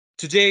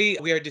Today,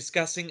 we are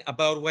discussing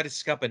about what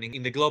is happening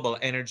in the global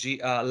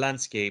energy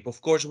landscape. Of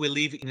course, we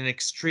live in an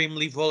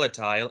extremely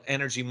volatile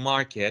energy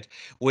market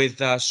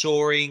with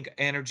soaring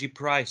energy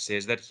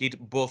prices that hit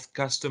both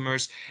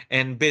customers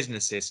and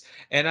businesses.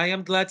 And I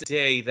am glad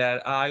today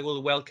that I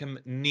will welcome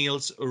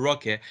Nils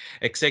Røkke,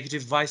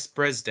 Executive Vice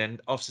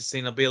President of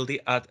Sustainability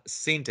at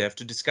SINTEF,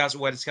 to discuss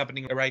what is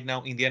happening right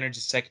now in the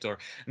energy sector.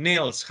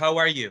 Nils, how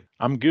are you?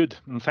 I'm good,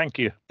 and thank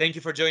you. Thank you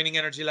for joining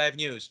Energy Live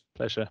News.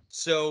 Pleasure.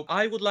 So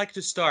I would like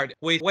to start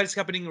with what is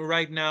happening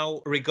right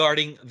now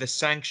regarding the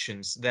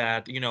sanctions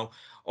that,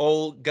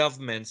 all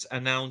governments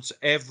announce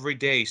every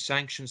day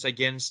sanctions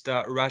against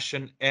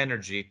Russian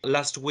energy.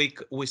 Last week,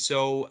 we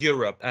saw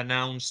Europe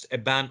announced a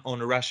ban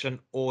on Russian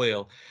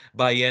oil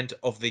by end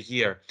of this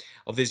year.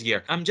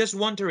 I'm just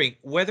wondering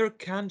whether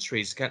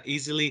countries can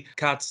easily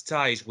cut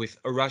ties with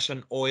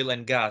Russian oil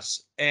and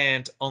gas.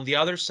 And on the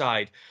other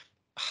side,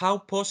 how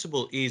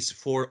possible is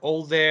for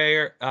all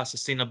their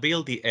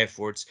sustainability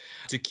efforts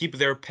to keep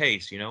their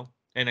pace,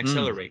 and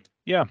accelerate?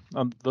 Yeah,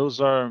 and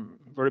those are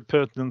very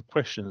pertinent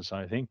questions,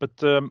 I think.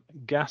 But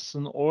gas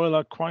and oil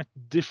are quite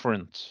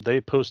different. They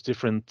pose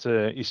different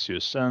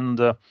issues. And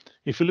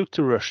if you look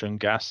to Russian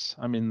gas,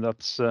 I mean,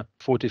 that's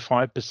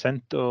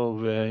 45%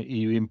 of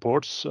EU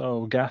imports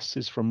of gas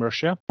is from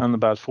Russia, and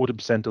about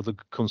 40% of the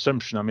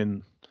consumption. I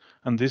mean,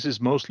 and this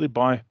is mostly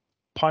by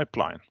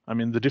pipeline. I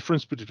mean, the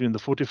difference between the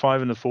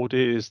 45 and the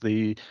 40 is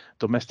the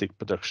domestic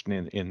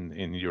production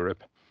in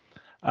Europe.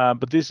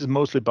 But this is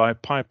mostly by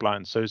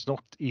pipeline, so it's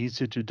not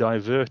easy to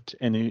divert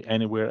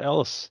anywhere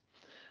else.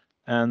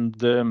 And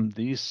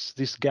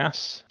this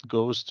gas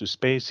goes to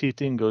space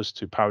heating, goes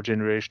to power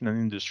generation and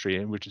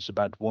industry, which is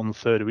about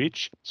 1/3 of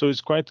each. So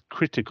it's quite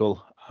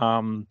critical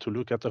to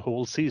look at the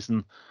whole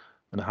season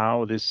and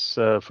how this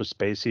for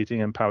space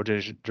heating and power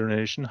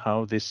generation,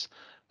 how this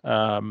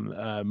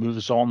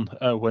moves on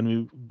when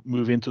we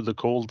move into the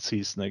cold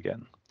season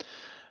again.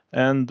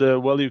 And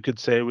well, you could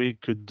say we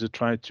could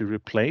try to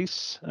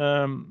replace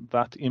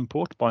that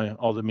import by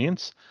other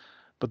means,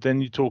 but then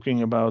you're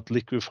talking about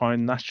liquefied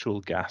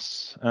natural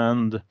gas.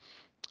 And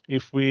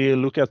if we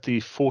look at the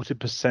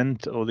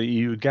 40% of the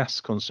EU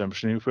gas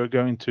consumption, if we're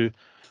going to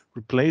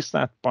replace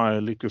that by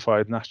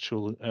liquefied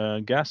natural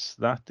gas,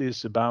 that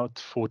is about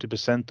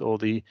 40%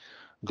 of the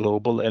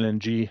global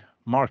LNG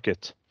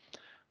market.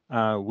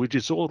 Which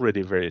is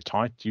already very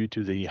tight due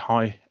to the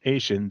high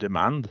Asian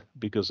demand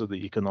because of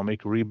the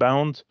economic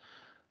rebound.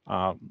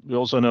 We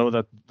also know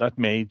that that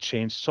may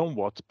change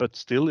somewhat, but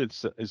still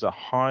it's a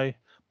high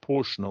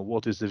portion of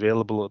what is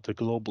available at the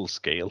global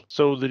scale.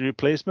 So the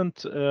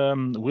replacement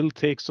will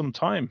take some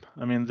time.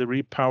 I mean, the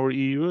Repower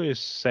EU is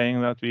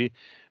saying that we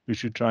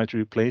should try to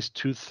replace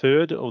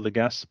 2/3 of the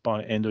gas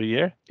by end of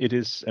year. It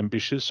is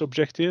ambitious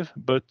objective,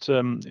 but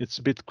it's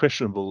a bit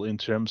questionable in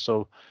terms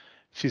of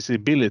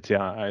feasibility,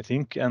 I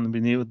think, and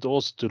we need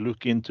also to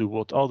look into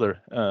what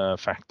other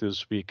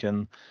factors we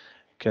can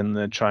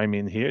chime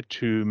in here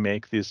to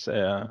make this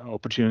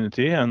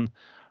opportunity, and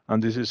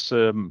this is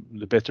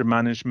the better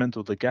management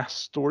of the gas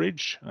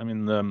storage. I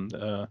mean,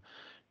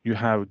 you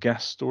have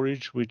gas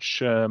storage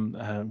which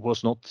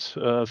was not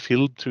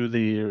filled to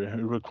the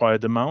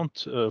required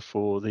amount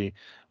for the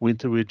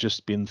winter we've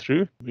just been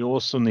through. We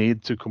also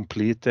need to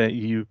complete the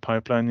EU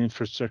pipeline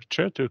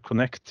infrastructure to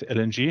connect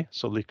LNG,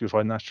 so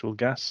liquefied natural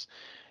gas,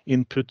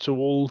 input to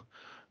all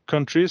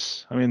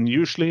countries. I mean,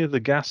 usually the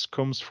gas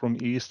comes from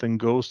east and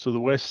goes to the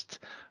west,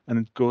 and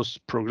it goes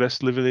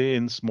progressively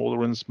in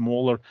smaller and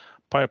smaller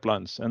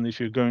pipelines. And if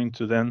you're going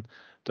to then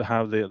to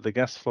have the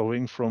gas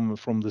flowing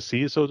from the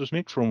sea, so to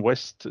speak, from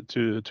west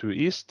to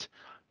east,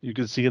 you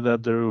can see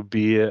that there will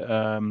be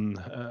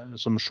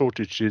some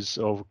shortages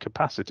of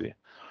capacity.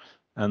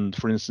 And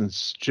for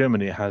instance,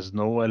 Germany has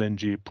no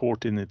LNG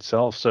port in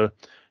itself, so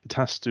it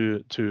has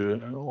to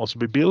also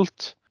be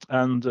built.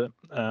 And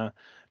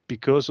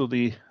because of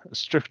the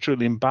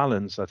structural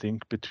imbalance, I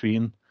think,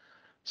 between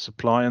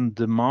supply and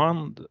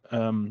demand,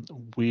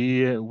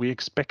 we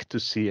expect to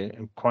see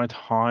quite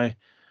high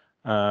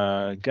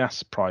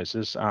gas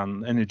prices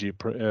and energy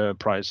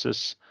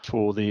prices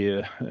for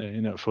the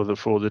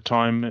for the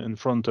time in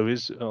front of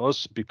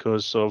us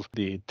because of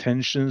the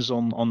tensions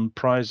on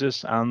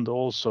prices, and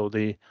also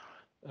the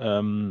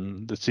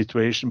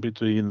situation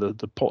between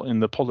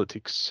the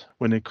politics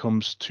when it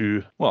comes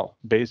to, well,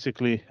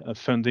 basically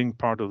funding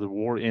part of the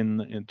war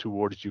in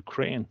towards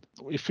Ukraine.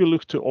 If you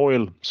look to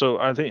oil, so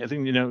I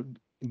think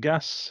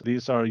gas,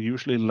 these are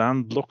usually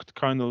landlocked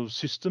kind of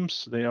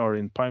systems. They are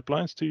in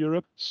pipelines to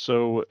Europe,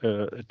 so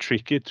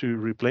tricky to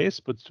replace,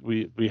 but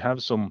we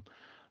have some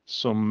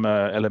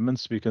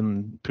elements we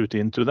can put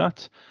into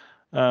that.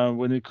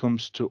 When it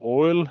comes to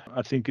oil,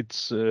 I think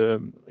it's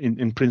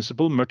in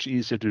principle much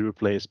easier to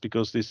replace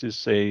because this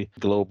is a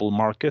global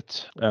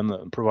market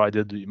and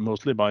provided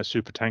mostly by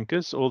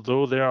supertankers,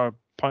 although there are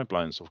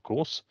pipelines, of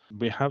course.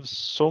 We have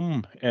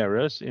some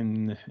areas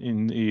in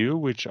EU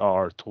which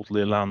are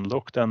totally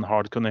landlocked and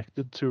hard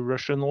connected to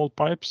Russian oil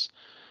pipes.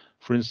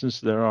 For instance,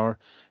 there are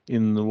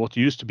in what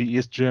used to be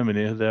East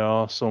Germany, there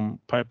are some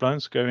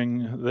pipelines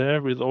going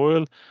there with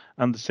oil,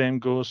 and the same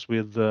goes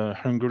with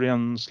Hungary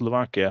and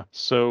Slovakia.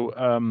 So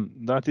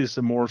that is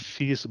a more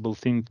feasible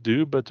thing to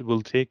do, but it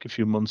will take a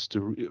few months to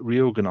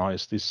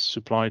reorganize these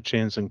supply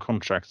chains and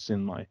contracts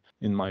in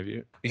my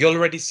view. You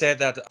already said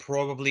that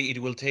probably it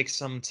will take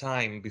some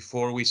time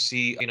before we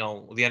see,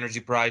 the energy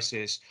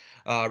prices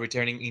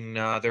returning in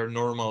their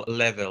normal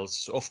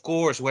levels. Of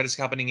course, what is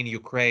happening in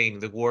Ukraine,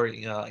 the war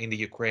in the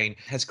Ukraine,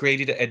 has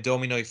created a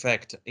domino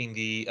effect in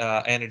the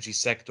energy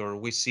sector.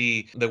 We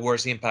see the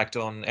worst impact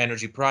on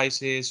energy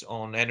prices,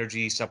 on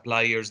energy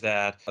suppliers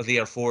that they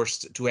are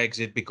forced to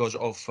exit because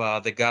of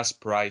the gas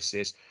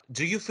prices.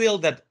 Do you feel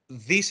that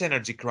this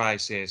energy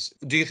crisis,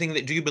 do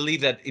you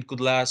believe that it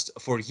could last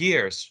for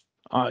years?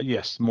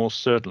 Yes, most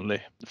certainly.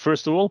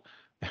 First of all,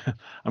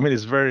 I mean,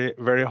 it's very,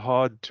 very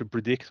hard to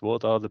predict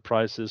what are the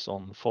prices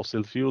on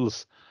fossil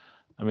fuels.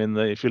 I mean,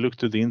 if you look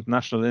to the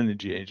International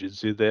Energy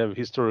Agency, they have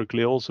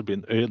historically also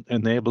been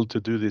enabled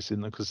to do this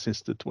in a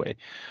consistent way.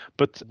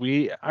 But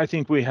I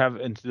think we have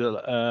until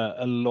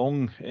a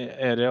long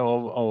area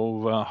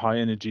of high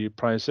energy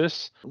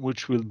prices,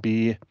 which will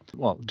be,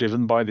 well,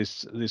 driven by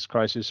this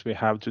crisis we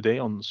have today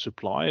on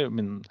supply. I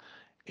mean,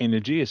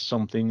 energy is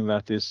something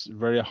that is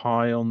very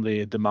high on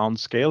the demand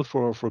scale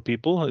for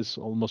people. It's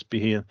almost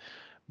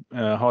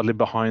hardly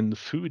behind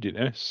food,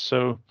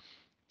 So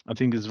I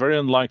think it's very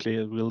unlikely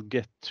it will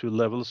get to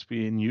levels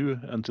we knew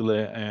until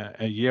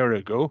a year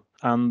ago.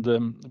 And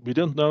we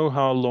don't know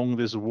how long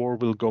this war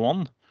will go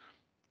on,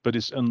 but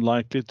it's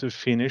unlikely to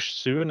finish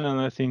soon. And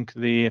I think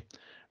the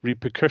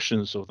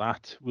repercussions of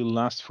that will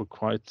last for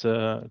quite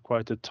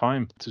a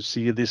time. To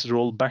see this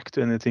roll back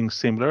to anything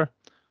similar,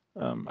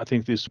 I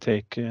think this will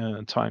take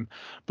time.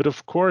 But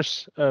of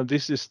course,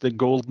 this is the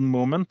golden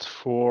moment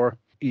for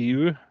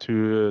EU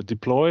to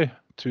deploy,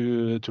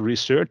 to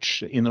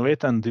research,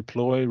 innovate, and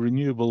deploy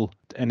renewable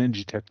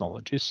energy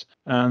technologies.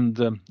 And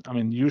I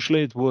mean,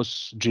 usually it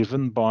was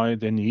driven by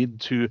the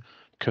need to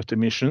cut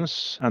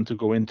emissions and to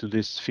go into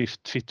this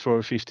fit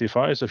for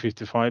 55, so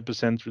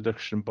 55%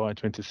 reduction by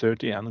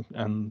 2030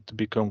 and to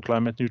become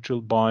climate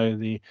neutral by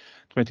the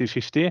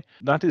 2050.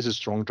 That is a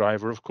strong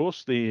driver, of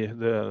course,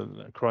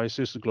 the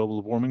crisis, the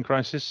global warming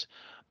crisis.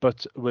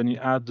 But when you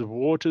add the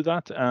war to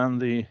that and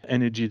the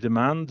energy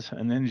demand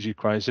and energy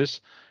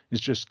crisis, it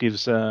just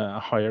gives a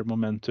higher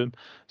momentum.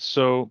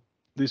 So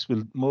this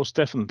will most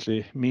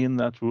definitely mean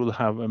that we will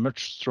have a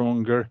much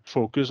stronger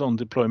focus on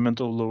deployment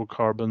of low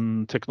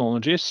carbon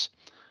technologies.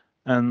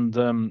 And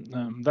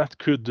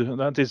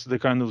that is the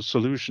kind of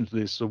solution to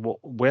this. So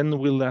when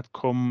will that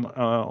come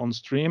on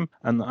stream,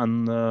 and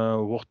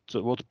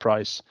what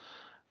price?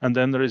 And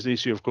then there is the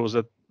issue, of course,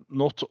 that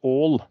not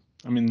all,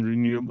 I mean,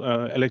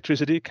 renewable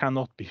electricity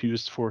cannot be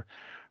used for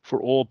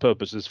all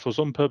purposes. For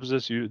some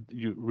purposes,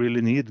 you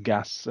really need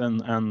gas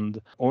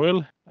and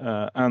oil.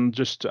 And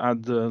just to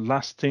add, the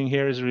last thing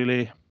here is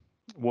really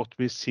what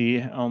we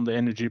see on the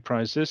energy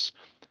prices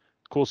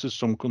causes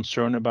some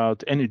concern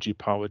about energy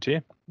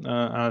poverty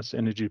as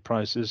energy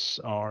prices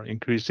are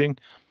increasing.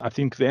 I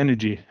think the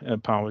energy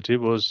poverty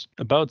was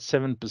about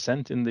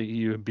 7% in the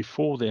EU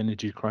before the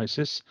energy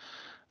crisis.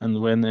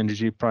 And when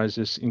energy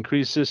prices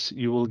increases,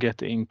 you will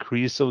get an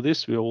increase of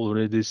this. We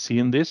already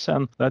seen this,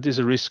 and that is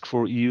a risk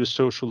for EU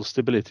social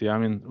stability. I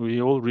mean,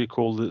 we all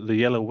recall the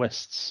yellow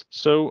vests.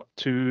 So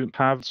to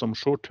have some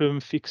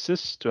short-term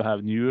fixes, to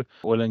have new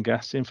oil and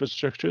gas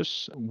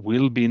infrastructures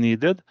will be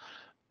needed.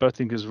 But I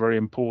think it's very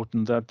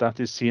important that that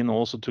is seen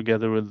also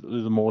together with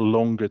the more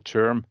longer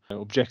term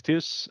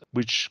objectives,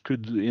 which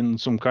could in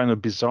some kind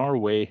of bizarre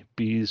way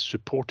be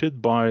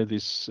supported by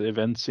these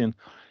events in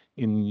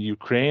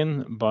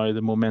Ukraine, by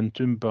the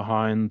momentum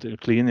behind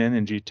clean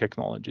energy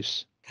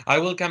technologies. I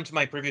will come to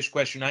my previous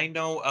question. I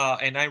know,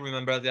 and I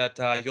remember that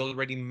you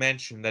already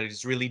mentioned that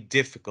it's really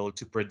difficult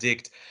to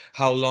predict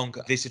how long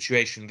this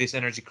situation, this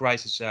energy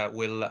crisis,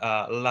 will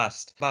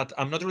last. But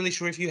I'm not really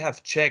sure if you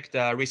have checked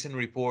recent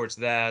reports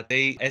that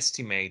they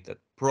estimate that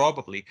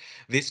probably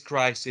this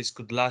crisis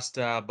could last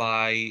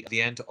by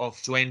the end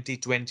of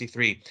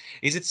 2023.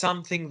 Is it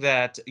something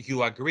that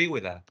you agree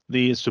with that?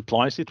 The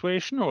supply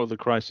situation or the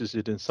crisis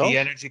it The itself?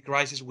 energy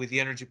crisis with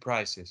the energy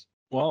prices.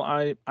 Well,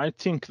 I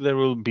think there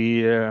will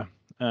be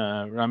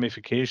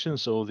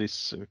ramifications of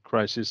this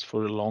crisis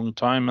for a long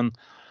time, and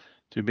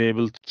to be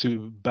able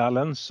to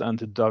balance and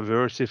to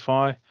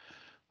diversify,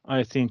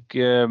 I think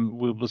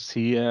we will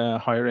see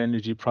higher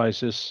energy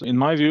prices. In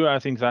my view, I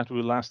think that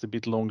will last a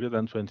bit longer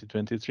than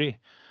 2023.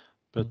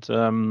 But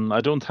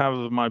I don't have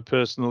my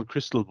personal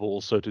crystal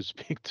ball, so to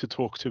speak, to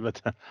talk to.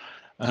 But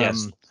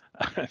Yes.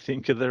 I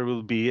think there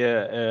will be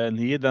a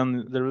need,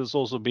 and there will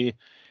also be,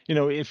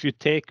 if you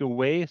take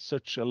away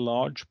such a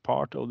large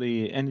part of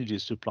the energy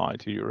supply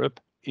to Europe,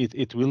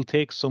 it will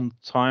take some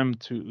time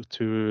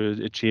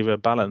to achieve a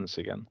balance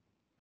again.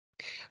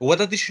 What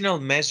additional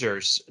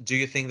measures do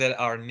you think that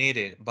are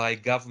needed by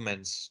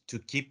governments to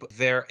keep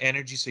their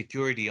energy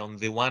security on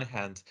the one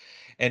hand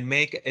and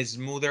make a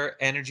smoother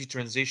energy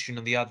transition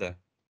on the other?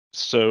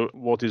 So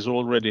what is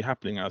already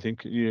happening, I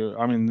think,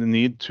 the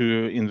need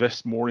to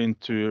invest more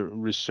into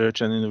research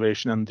and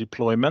innovation and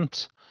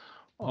deployment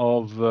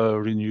of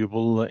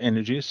renewable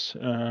energies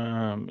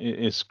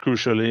is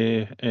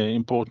crucially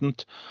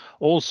important.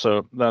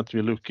 Also, that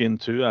we look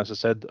into, as I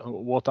said,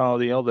 what are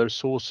the other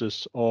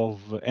sources of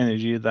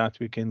energy that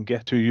we can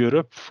get to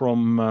Europe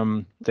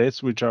from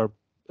states which are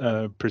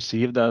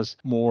perceived as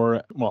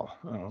more, well,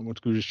 what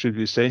should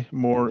we say,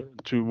 more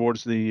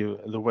towards the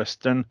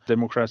Western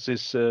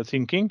democracies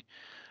thinking.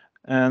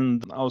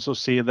 And also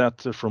see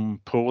that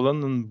from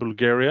Poland and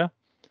Bulgaria,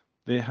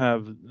 they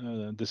have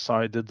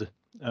decided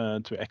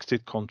to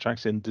exit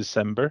contracts in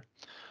December.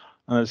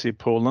 And I see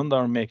Poland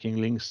are making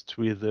links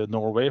with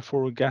Norway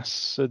for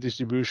gas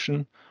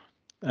distribution.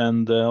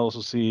 And I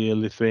also see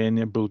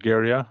Lithuania,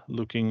 Bulgaria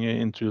looking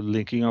into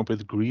linking up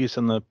with Greece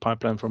and a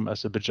pipeline from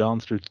Azerbaijan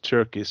through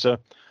Turkey. So,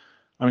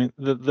 I mean,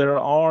 there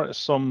are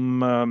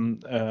some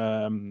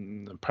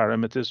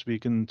parameters we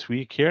can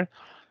tweak here.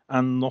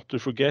 And not to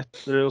forget,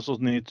 there also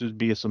need to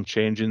be some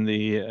change in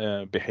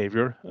the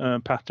behavior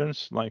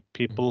patterns, like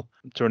people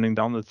turning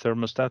down the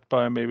thermostat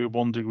by maybe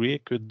 1 degree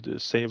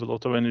could save a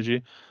lot of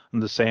energy,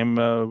 and the same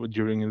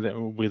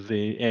with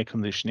the air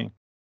conditioning.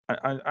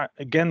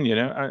 Again,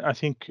 I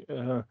think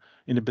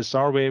in a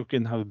bizarre way we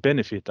can have a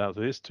benefit out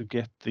of this to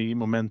get the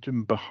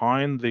momentum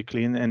behind the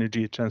clean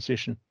energy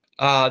transition.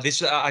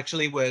 This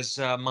actually was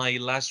my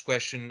last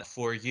question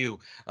for you,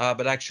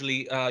 but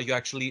actually, you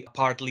actually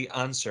partly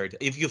answered.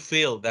 If you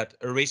feel that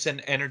a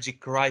recent energy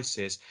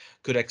crisis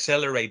could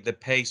accelerate the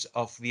pace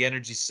of the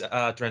energy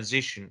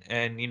transition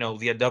and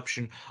the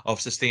adoption of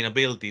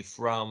sustainability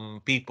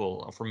from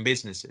people, from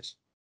businesses.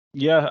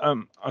 Yeah,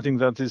 I think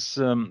that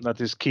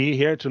is key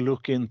here to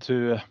look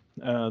into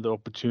the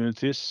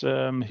opportunities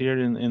here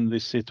in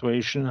this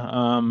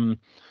situation.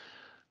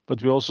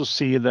 But we also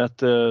see that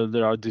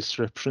there are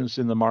disruptions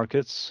in the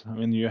markets. I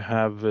mean, you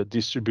have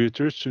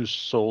distributors who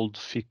sold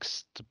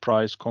fixed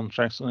price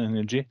contracts on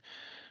energy,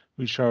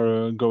 which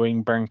are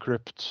going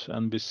bankrupt,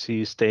 and we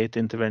see state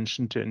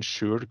intervention to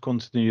ensure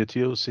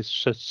continuity of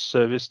such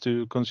service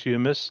to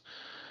consumers.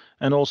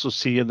 And also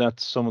see that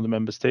some of the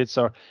member states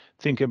are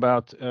thinking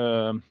about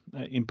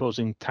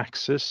imposing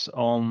taxes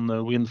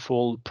on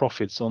windfall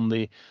profits on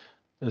the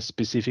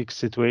specific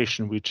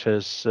situation which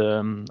has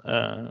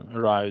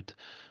arrived.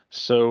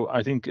 So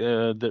I think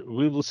that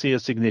we will see a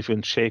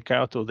significant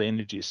shakeout of the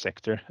energy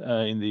sector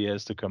in the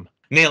years to come.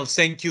 Nils,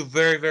 thank you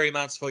very, very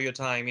much for your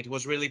time. It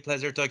was really a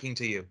pleasure talking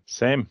to you.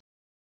 Same.